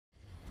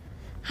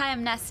Hi,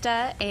 I'm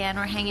Nesta, and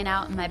we're hanging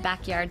out in my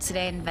backyard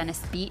today in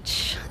Venice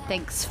Beach.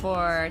 Thanks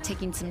for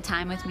taking some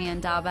time with me,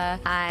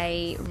 Indaba.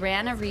 I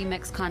ran a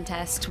remix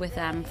contest with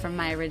them from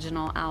my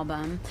original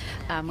album.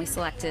 We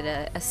selected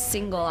a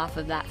single off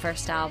of that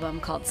first album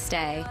called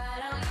Stay.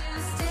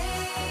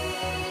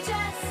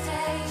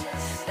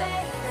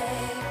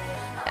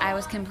 I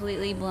was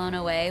completely blown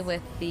away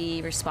with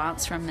the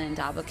response from the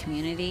Indaba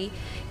community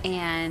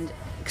and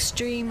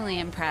extremely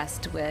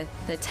impressed with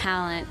the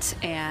talent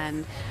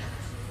and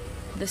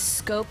the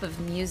scope of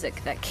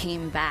music that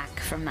came back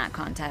from that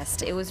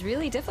contest. It was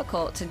really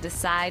difficult to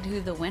decide who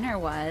the winner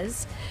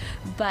was,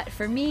 but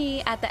for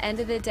me, at the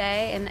end of the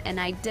day, and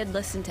I did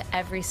listen to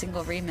every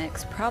single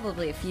remix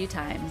probably a few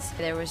times,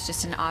 there was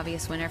just an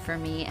obvious winner for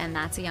me, and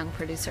that's a young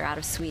producer out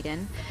of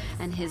Sweden,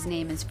 and his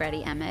name is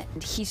Freddie Emmett.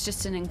 He's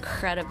just an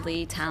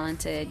incredibly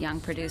talented young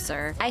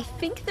producer. I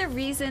think the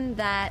reason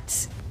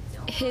that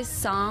his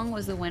song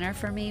was the winner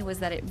for me was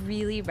that it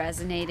really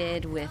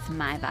resonated with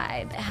my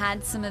vibe. It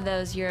had some of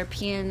those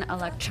European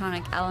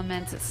electronic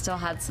elements. It still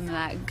had some of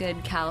that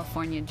good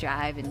California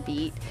drive and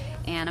beat.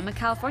 And I'm a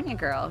California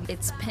girl.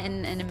 It's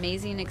been an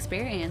amazing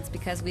experience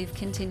because we've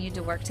continued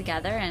to work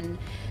together, and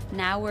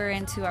now we're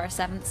into our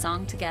 7th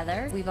song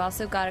together. We've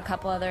also got a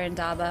couple other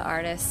Indaba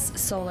artists,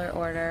 Solar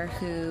Order,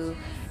 who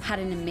had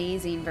an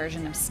amazing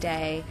version of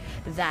Stay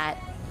that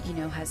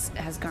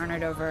has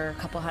garnered over a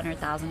couple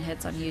 100,000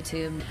 hits on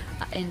YouTube.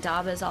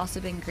 Indaba has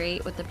also been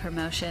great with the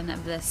promotion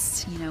of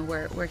this.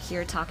 We're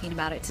here talking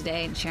about it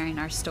today and sharing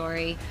our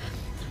story.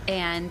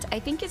 And I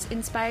think it's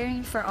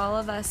inspiring for all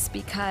of us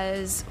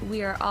because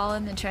we are all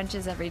in the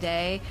trenches every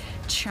day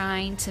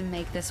trying to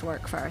make this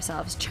work for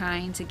ourselves,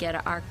 trying to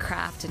get our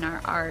craft and our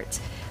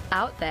art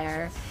out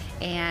there.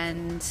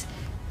 And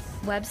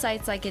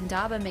websites like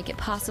Indaba make it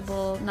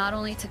possible not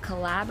only to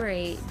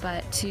collaborate,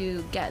 but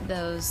to get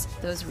those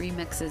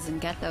remixes and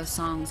get those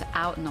songs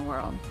out in the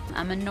world.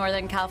 I'm a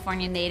Northern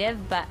California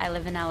native, but I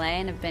live in LA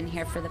and have been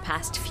here for the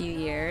past few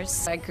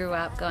years. I grew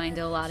up going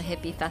to a lot of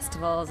hippie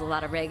festivals, a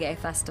lot of reggae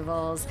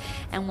festivals,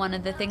 and one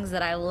of the things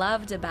that I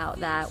loved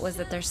about that was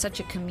that there's such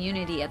a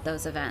community at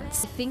those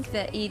events. I think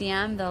that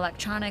EDM, the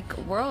electronic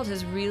world,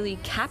 has really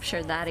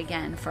captured that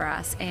again for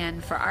us,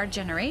 and for our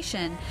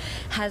generation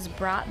has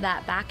brought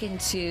that back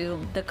into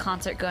the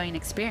concert-going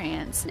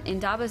experience.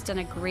 Indaba's done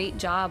a great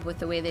job with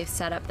the way they've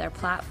set up their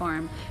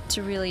platform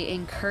to really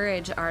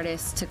encourage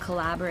artists to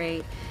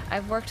collaborate.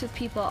 I've worked with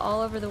people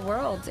all over the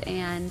world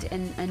and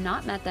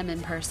not met them in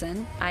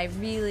person. I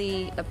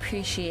really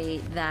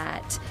appreciate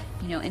that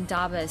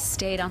Indaba has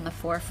stayed on the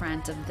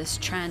forefront of this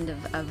trend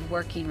of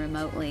working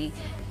remotely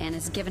and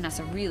has given us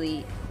a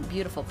really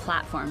beautiful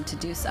platform to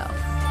do so.